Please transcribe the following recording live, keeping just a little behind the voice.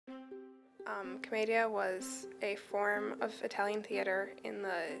Commedia was a form of Italian theater in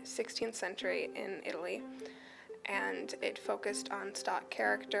the 16th century in Italy, and it focused on stock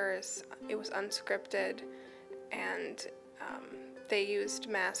characters. It was unscripted, and they used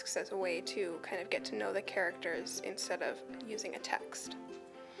masks as a way to kind of get to know the characters instead of using a text.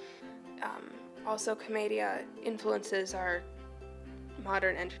 Also, Commedia influences our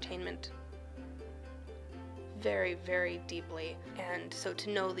modern entertainment very, very deeply, and so to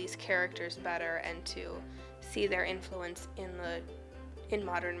know these characters better and to see their influence in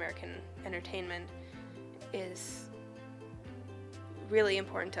modern American entertainment is really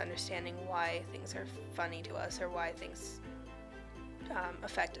important to understanding why things are funny to us or why things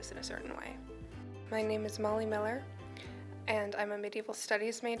affect us in a certain way. My name is Molly Miller, and I'm a medieval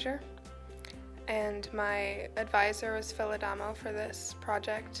studies major, and my advisor was Phil Adamo for this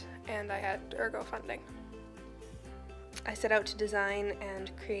project, and I had URGO funding. I set out to design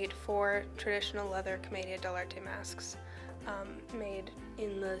and create 4 traditional leather Commedia Dell'Arte masks, made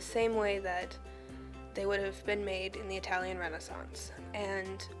in the same way that they would have been made in the Italian Renaissance.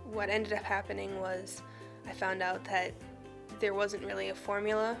 And what ended up happening was I found out that there wasn't really a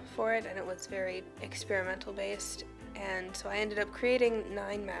formula for it, and it was very experimental based, and so I ended up creating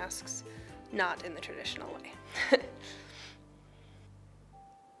 9 masks, not in the traditional way.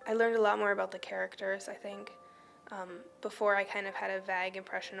 I learned a lot more about the characters, I think. Before I kind of had a vague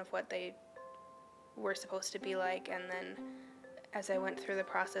impression of what they were supposed to be like, and then as I went through the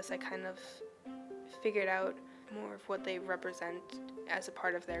process I kind of figured out more of what they represent as a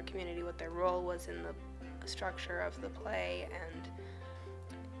part of their community, what their role was in the structure of the play, and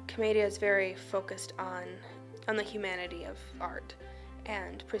Commedia is very focused on the humanity of art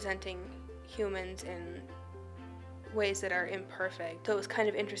and presenting humans in ways that are imperfect. So it was kind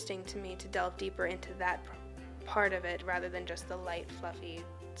of interesting to me to delve deeper into that part of it rather than just the light, fluffy,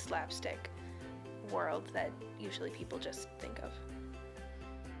 slapstick world that usually people just think of.